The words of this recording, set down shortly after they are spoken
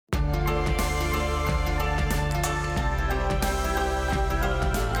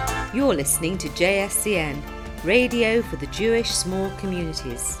You're listening to JSCN, radio for the Jewish small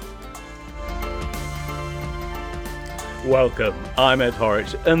communities. Welcome, I'm Ed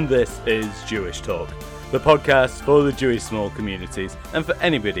Horwich and this is Jewish Talk, the podcast for the Jewish small communities and for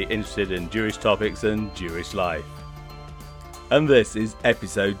anybody interested in Jewish topics and Jewish life. And this is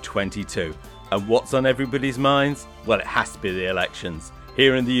episode 22. And what's on everybody's minds? Well, it has to be the elections.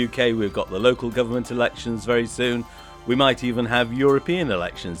 Here in the UK, we've got the local government elections very soon. We might even have European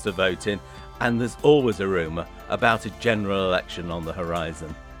elections to vote in. And there's always a rumour about a general election on the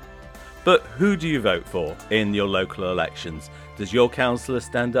horizon. But who do you vote for in your local elections? Does your councillor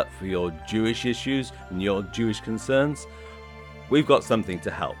stand up for your Jewish issues and your Jewish concerns? We've got something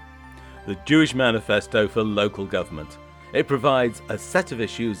to help. The Jewish Manifesto for Local Government. It provides a set of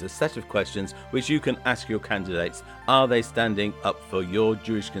issues, a set of questions which you can ask your candidates. Are they standing up for your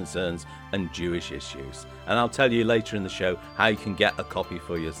Jewish concerns and Jewish issues? And I'll tell you later in the show how you can get a copy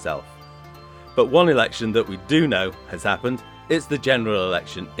for yourself. But one election that we do know has happened. It's the general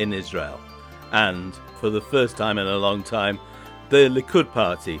election in Israel. And for the first time in a long time, the Likud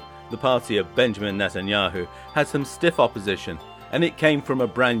party, the party of Benjamin Netanyahu, had some stiff opposition. And it came from a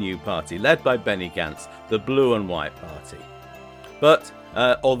brand new party led by Benny Gantz, the Blue and White Party. But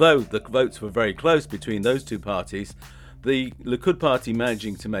although the votes were very close between those two parties, the Likud party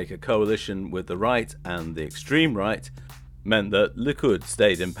managing to make a coalition with the right and the extreme right meant that Likud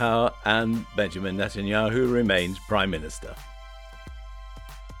stayed in power and Benjamin Netanyahu remained Prime Minister.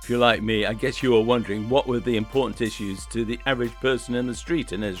 If you're like me, I guess you were wondering what were the important issues to the average person in the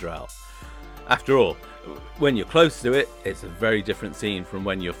street in Israel. After all, when you're close to it, it's a very different scene from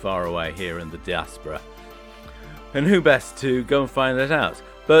when you're far away here in the diaspora. And who best to go and find that out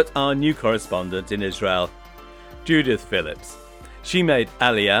but our new correspondent in Israel, Judith Phillips. She made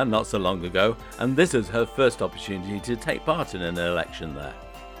Aliyah not so long ago, and this is her first opportunity to take part in an election there.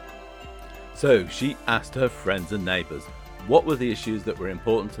 So she asked her friends and neighbours what were the issues that were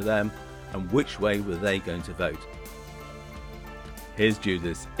important to them and which way were they going to vote. Here's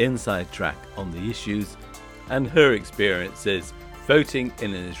Judith's inside track on the issues and her experiences voting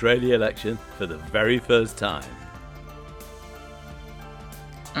in an Israeli election for the very first time.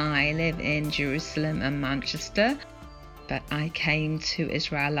 I live in Jerusalem and Manchester, but I came to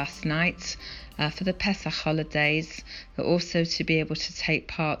Israel last night for the Pesach holidays, but also to be able to take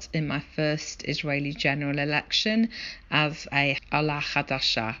part in my first Israeli general election as a Ala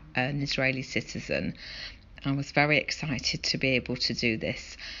Chadasha, an Israeli citizen. I was very excited to be able to do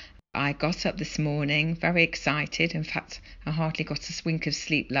this. I got up this morning very excited. In fact, I hardly got a wink of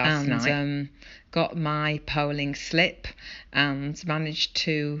sleep last night. Got my polling slip and managed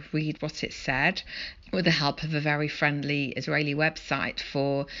to read what it said with the help of a very friendly Israeli website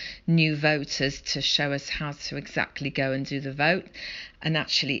for new voters to show us how to exactly go and do the vote. And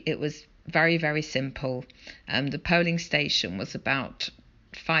actually, it was very, very simple. The polling station was about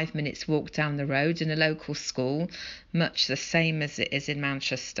 5 minutes walk down the road in a local school, much the same as it is in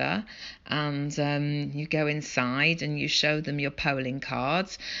Manchester, and you go inside and you show them your polling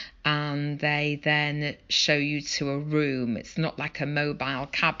cards and they then show you to a room. It's not like a mobile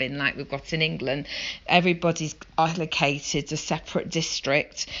cabin like we've got in England. Everybody's allocated a separate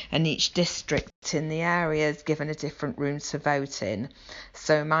district and each district in the area is given a different room to vote in.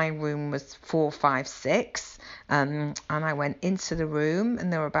 So my room was 456 and I went into the room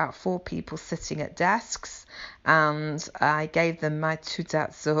and there were about 4 people sitting at desks, and I gave them my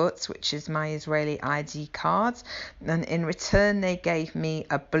Taudat Zehut, which is my Israeli ID card, and in return they gave me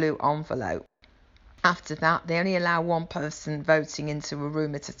a blue envelope. After that, they only allow one person voting into a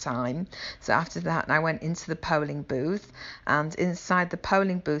room at a time. So after that, I went into the polling booth. And inside the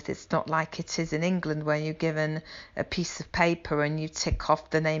polling booth, it's not like it is in England where you're given a piece of paper and you tick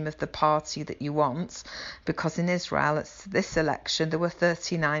off the name of the party that you want. Because in Israel, it's this election, there were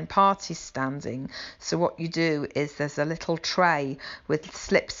 39 parties standing. So what you do is there's a little tray with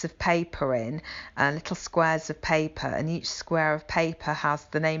slips of paper in, little squares of paper. And each square of paper has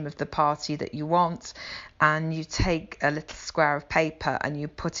the name of the party that you want. And you take a little square of paper and you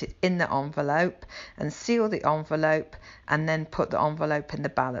put it in the envelope and seal the envelope and then put the envelope in the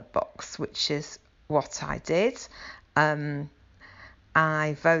ballot box, which is what I did.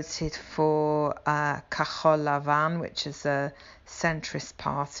 I voted for Kahol Lavan, which is a centrist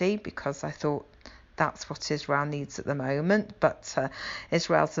party, because I thought that's what Israel needs at the moment. But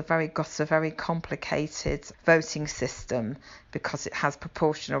Israel's got a very complicated voting system because it has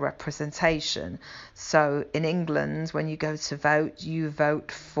proportional representation. So in England, when you go to vote, you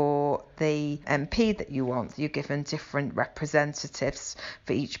vote for the MP that you want. You're given different representatives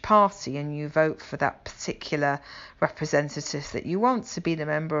for each party, and you vote for that particular representative that you want to be the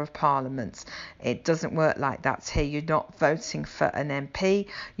Member of Parliament. It doesn't work like that here. You're not voting for an MP,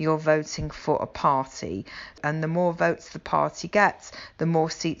 you're voting for a party. And the more votes the party gets, the more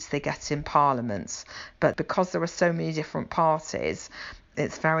seats they get in Parliament. But because there are so many different parties,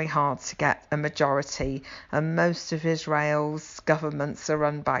 it's very hard to get a majority, and most of Israel's governments are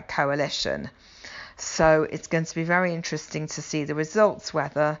run by coalition. So it's going to be very interesting to see the results,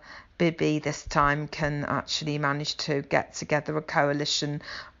 whether Bibi this time can actually manage to get together a coalition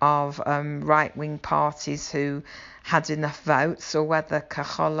of right-wing parties who had enough votes, or whether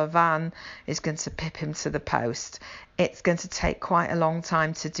Kachol Lavan is going to pip him to the post. It's going to take quite a long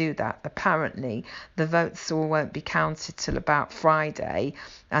time to do that. Apparently, the votes all won't be counted till about Friday,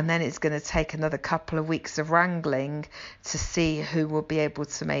 and then it's going to take another couple of weeks of wrangling to see who will be able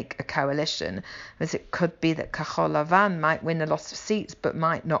to make a coalition, as it could be that Kachol Lavan might win a lot of seats but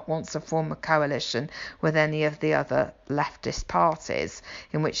might not want to form a coalition with any of the other leftist parties,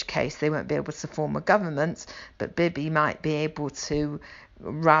 in which case they won't be able to form a government, but Bibi might be able to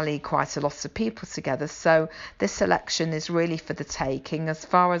rally quite a lot of people together. So this election is really for the taking. As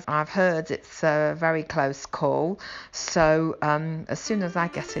far as I've heard, it's a very close call. So as soon as I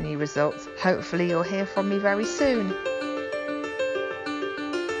get any results, hopefully you'll hear from me very soon.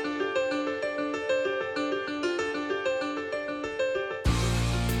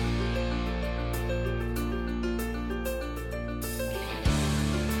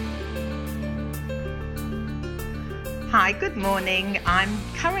 Hi, good morning. I'm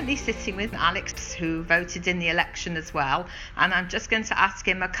currently sitting with Alex, who voted in the election as well, and I'm just going to ask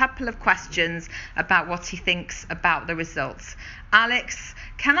him a couple of questions about what he thinks about the results. Alex,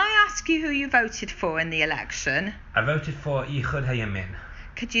 can I ask you who you voted for in the election? I voted for Yichud HaYamin.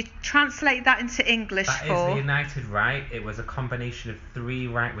 Could you translate that into English That for? is the United Right. It was a combination of three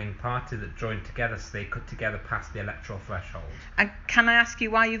right-wing parties that joined together so they could together pass the electoral threshold. And can I ask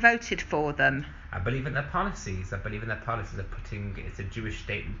you why you voted for them? I believe in their policies. I believe in their policies of it's a Jewish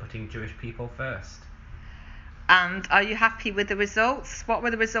state and putting Jewish people first. And are you happy with the results? What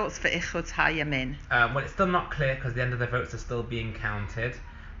were the results for Yichud HaYamin? Well, it's still not clear because the end of the votes are still being counted.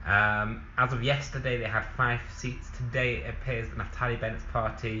 As of yesterday, they had 5 seats. Today, it appears that Naftali Bennett's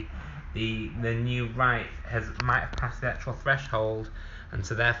party, the New Right, might have passed the electoral threshold, and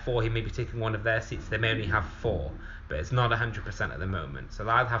so therefore he may be taking one of their seats. They may only have 4, but it's not 100% at the moment. So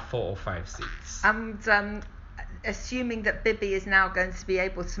they'll either have 4 or 5 seats. And assuming that Bibi is now going to be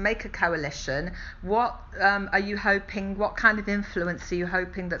able to make a coalition, what are you hoping? What kind of influence are you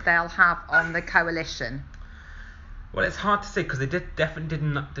hoping that they'll have on the coalition? Well, it's hard to say because they definitely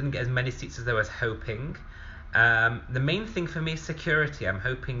didn't get as many seats as they was hoping. The main thing for me is security. I'm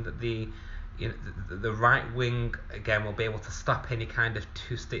hoping that the right wing again will be able to stop any kind of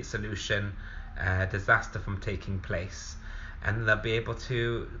two-state solution disaster from taking place, and they'll be able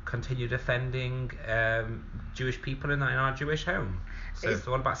to continue defending Jewish people in our Jewish home. So it's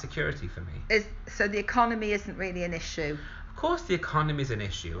all about security for me. So the economy isn't really an issue? Of course the economy is an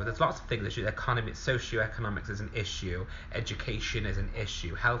issue. There's lots of things. The economy, socioeconomics is an issue. Education is an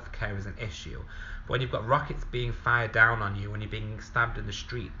issue. Healthcare is an issue. But when you've got rockets being fired down on you, when you're being stabbed in the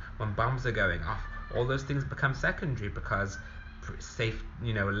street, when bombs are going off, all those things become secondary because safe,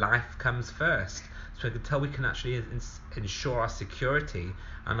 life comes first. So until we can actually ensure our security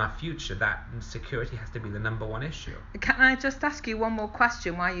and our future, that security has to be the number one issue. Can I just ask you one more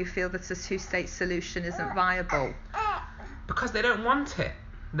question, why you feel that a two-state solution isn't viable? Because they don't want it.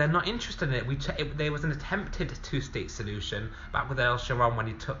 They're not interested in it. There was an attempted two-state solution back with El Sharon when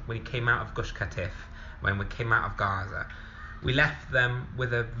he came out of Gush Katif, when we came out of Gaza. We left them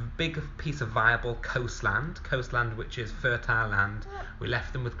with a big piece of viable coastland which is fertile land. We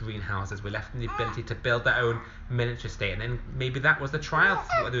left them with greenhouses. We left them the ability to build their own miniature state. And then maybe that was the trial to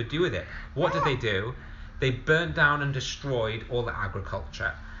see what they would do with it. What did they do? They burnt down and destroyed all the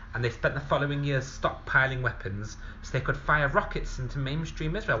agriculture. And they spent the following years stockpiling weapons so they could fire rockets into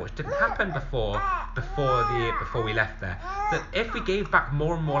mainstream Israel, which didn't happen before we left there. That if we gave back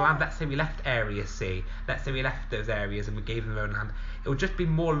more and more land, let's say we left Area C, let's say we left those areas and we gave them their own land, it would just be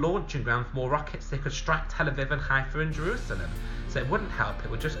more launching ground for more rockets. They could strike Tel Aviv and Haifa and Jerusalem. So it wouldn't help.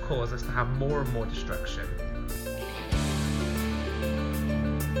 It would just cause us to have more and more destruction.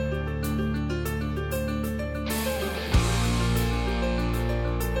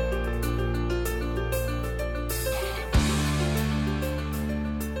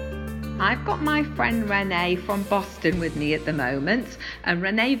 I've got my friend Renee from Boston with me at the moment, and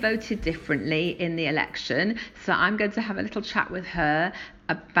Renee voted differently in the election, so I'm going to have a little chat with her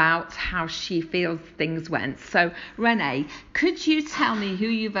about how she feels things went. So Renee, could you tell me who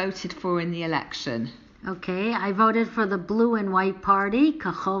you voted for in the election? Okay, I voted for the Blue and White Party,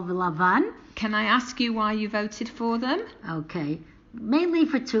 Kahol V'Lavan. Can I ask you why you voted for them? Okay, mainly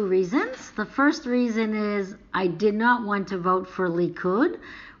for two reasons. The first reason is I did not want to vote for Likud,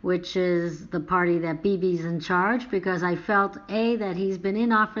 which is the party that Bibi's in charge, because I felt, A, that he's been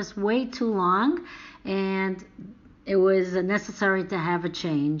in office way too long, and it was necessary to have a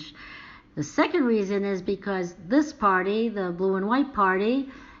change. The second reason is because this party, the Blue and White Party,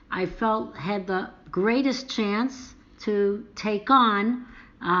 I felt had the greatest chance to take on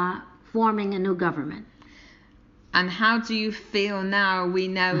forming a new government. And how do you feel now we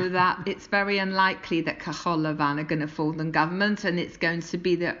know that it's very unlikely that Kahol Lavan are going to form the government and it's going to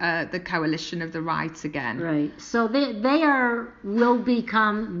be the coalition of the right again? Right. So they will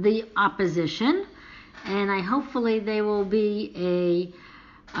become the opposition, and hopefully they will be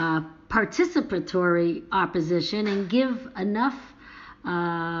a participatory opposition and give enough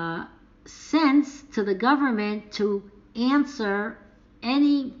sense to the government to answer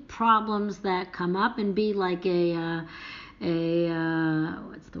any problems that come up and be like a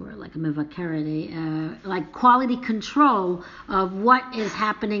what's the word, like a mevakarity, like quality control of what is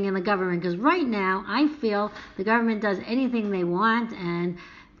happening in the government. Because right now I feel the government does anything they want, and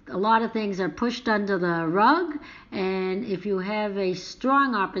a lot of things are pushed under the rug. And if you have a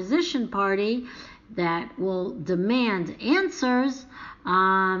strong opposition party that will demand answers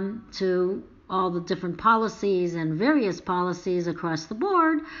to all the different policies and various policies across the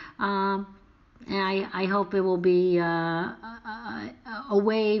board, and I hope it will be a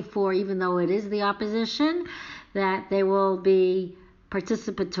way for, even though it is the opposition, that they will be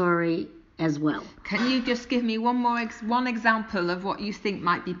participatory as well. Can you just give me one example of what you think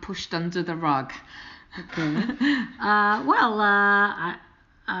might be pushed under the rug? Okay.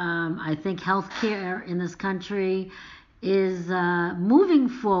 I think healthcare in this country is moving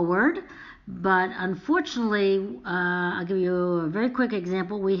forward. But unfortunately, I'll give you a very quick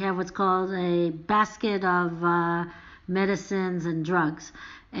example. We have what's called a basket of medicines and drugs.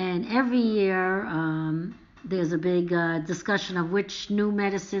 And every year there's a big discussion of which new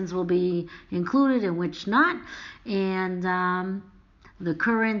medicines will be included and which not. And the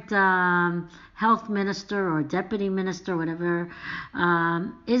current health minister or deputy minister, whatever,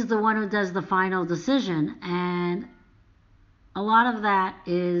 is the one who does the final decision. And a lot of that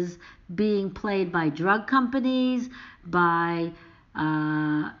is being played by drug companies, by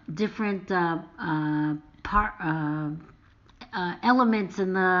different elements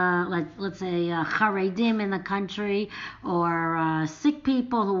in the, let's say, Haredim in the country, or sick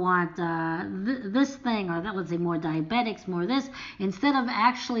people who want this thing or that, let's say more diabetics, more this, instead of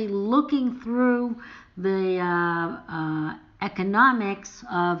actually looking through the economics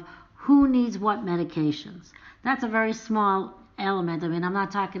of who needs what medications. That's a very small element. I mean, I'm not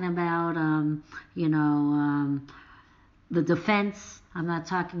talking about, the defense. I'm not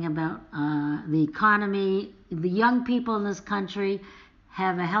talking about the economy. The young people in this country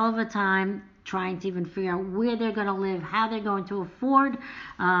have a hell of a time trying to even figure out where they're going to live, how they're going to afford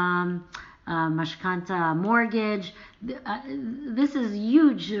mashkanta, mortgage. This is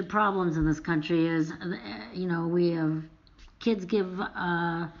huge problems in this country. Is we have kids give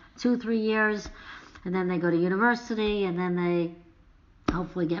 2-3 years, and then they go to university, and then they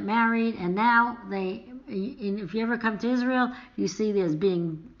hopefully get married, and now if you ever come to Israel, you see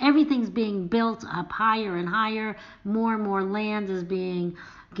everything's being built up higher and higher. More and more land is being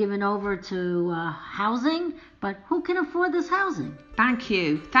given over to housing, but who can afford this housing? Thank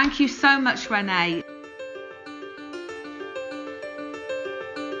you so much, Renee.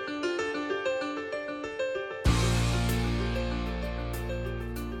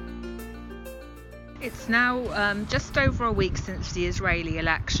 It's now just over a week since the Israeli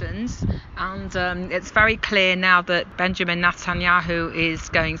elections, and it's very clear now that Benjamin Netanyahu is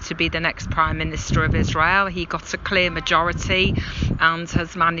going to be the next Prime Minister of Israel. He got a clear majority and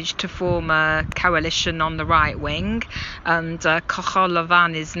has managed to form a coalition on the right wing, and Kahol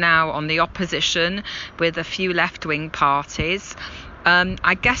Lavan is now on the opposition with a few left-wing parties.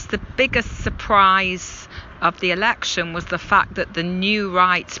 I guess the biggest surprise of the election was the fact that the New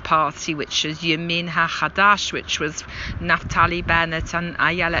Right Party, which is Yamin HaChadash, which was Naftali Bennett and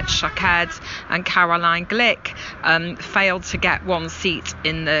Ayelet Shaked and Caroline Glick, failed to get one seat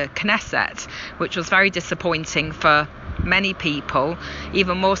in the Knesset, which was very disappointing for many people,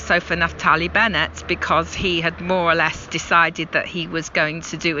 even more so for Naftali Bennett, because he had more or less decided that he was going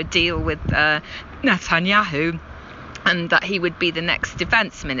to do a deal with Netanyahu, and that he would be the next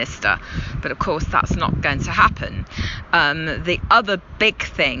defence minister. But of course that's not going to happen. The other big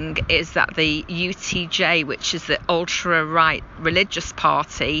thing is that the UTJ, which is the ultra-right religious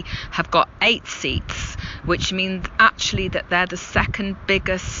party, have got 8 seats, which means actually that they're the second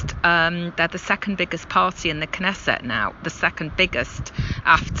biggest party in the Knesset now, the second biggest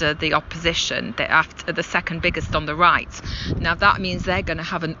after the opposition, after the second biggest on the right. Now that means they're going to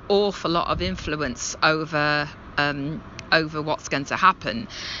have an awful lot of influence over what's going to happen.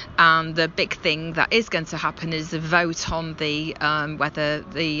 And the big thing that is going to happen is a vote on the whether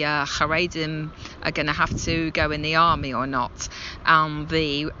the Haredim are going to have to go in the army or not. And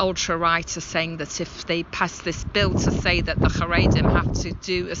the ultra-right are saying that if they pass this bill to say that the Haredim have to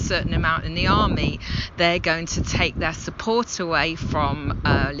do a certain amount in the army, they're going to take their support away from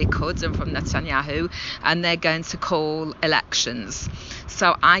Likud and from Netanyahu, and they're going to call elections.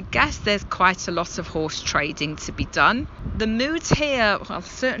 So I guess there's quite a lot of horse trading to be done. The mood here, well,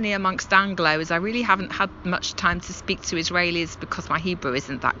 certainly amongst Anglos, I really haven't had much time to speak to Israelis because my Hebrew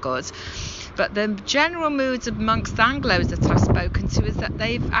isn't that good. But the general mood amongst Anglos that I've spoken to is that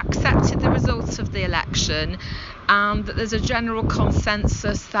they've accepted the results of the election, and that there's a general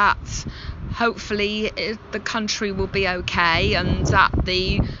consensus that hopefully the country will be okay, and that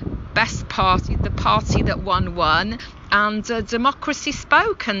the best party, the party that won, and democracy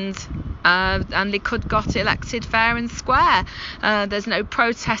spoke, and Likud got elected fair and square. There's no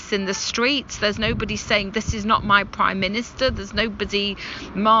protests in the streets. There's nobody saying this is not my prime minister. There's nobody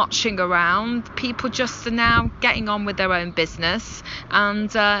marching around. People just are now getting on with their own business, and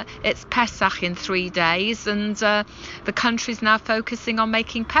it's Pesach in 3 days, and the country's now focusing on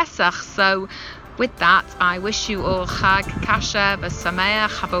making Pesach. So with that, I wish you all Chag Kasher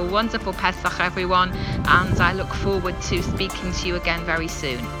v'Sameach. Have a wonderful Pesach, everyone, and I look forward to speaking to you again very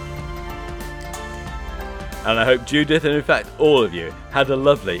soon. And I hope Judith, and in fact all of you, had a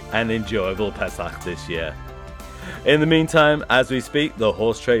lovely and enjoyable Pesach this year. In the meantime, as we speak, the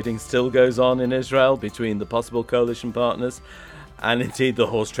horse trading still goes on in Israel between the possible coalition partners, and indeed the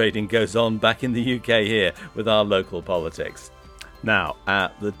horse trading goes on back in the UK here with our local politics. Now,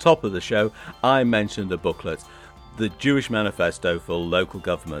 at the top of the show, I mentioned a booklet, the Jewish Manifesto for Local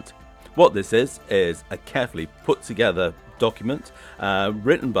Government. What this is a carefully put together document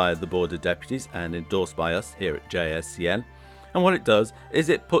written by the Board of Deputies and endorsed by us here at JSCN. And what it does is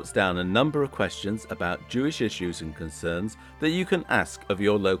it puts down a number of questions about Jewish issues and concerns that you can ask of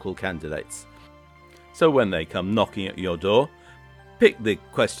your local candidates. So when they come knocking at your door, pick the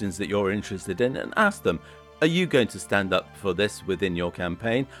questions that you're interested in and ask them. Are you going to stand up for this within your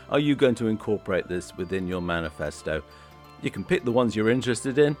campaign? Are you going to incorporate this within your manifesto? You can pick the ones you're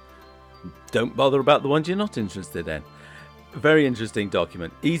interested in. Don't bother about the ones you're not interested in. Very interesting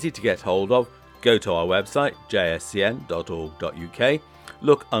document, easy to get hold of. Go to our website, jscn.org.uk,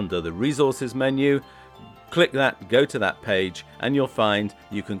 look under the resources menu, click that, go to that page, and you'll find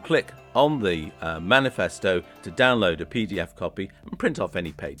you can click on the manifesto to download a PDF copy and print off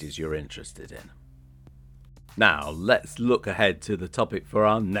any pages you're interested in. Now, let's look ahead to the topic for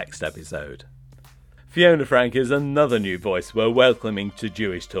our next episode. Fiona Frank is another new voice we're welcoming to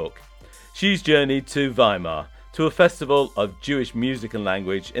Jewish Talk. She's journeyed to Weimar, to a festival of Jewish music and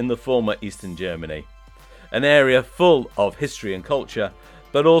language in the former Eastern Germany, an area full of history and culture,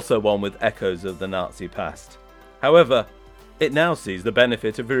 but also one with echoes of the Nazi past. However, it now sees the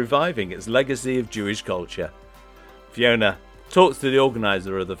benefit of reviving its legacy of Jewish culture. Fiona talks to the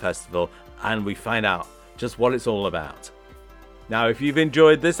organiser of the festival, and we find out just what it's all about. Now, if you've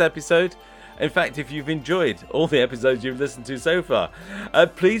enjoyed this episode, in fact, if you've enjoyed all the episodes you've listened to so far,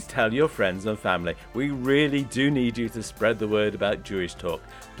 please tell your friends and family. We really do need you to spread the word about Jewish Talk.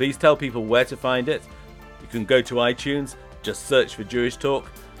 Please tell people where to find it. You can go to iTunes, just search for Jewish Talk.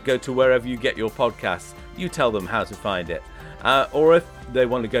 Go to wherever you get your podcasts. You tell them how to find it. Or if they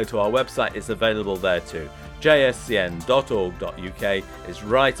want to go to our website, it's available there too. jscn.org.uk is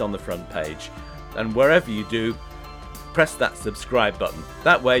right on the front page. And wherever you do, press that subscribe button.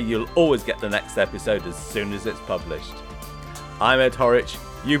 That way you'll always get the next episode as soon as it's published. I'm Ed Horwich.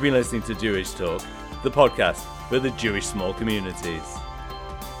 You've been listening to Jewish Talk, the podcast for the Jewish small communities.